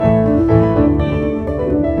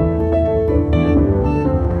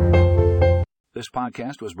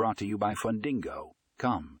podcast was brought to you by Fundingo.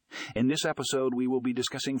 Come. In this episode, we will be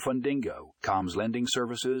discussing Fundingo, Com's lending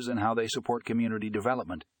services, and how they support community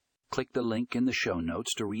development. Click the link in the show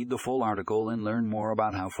notes to read the full article and learn more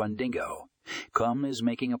about how Fundingo, Com, is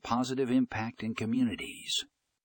making a positive impact in communities.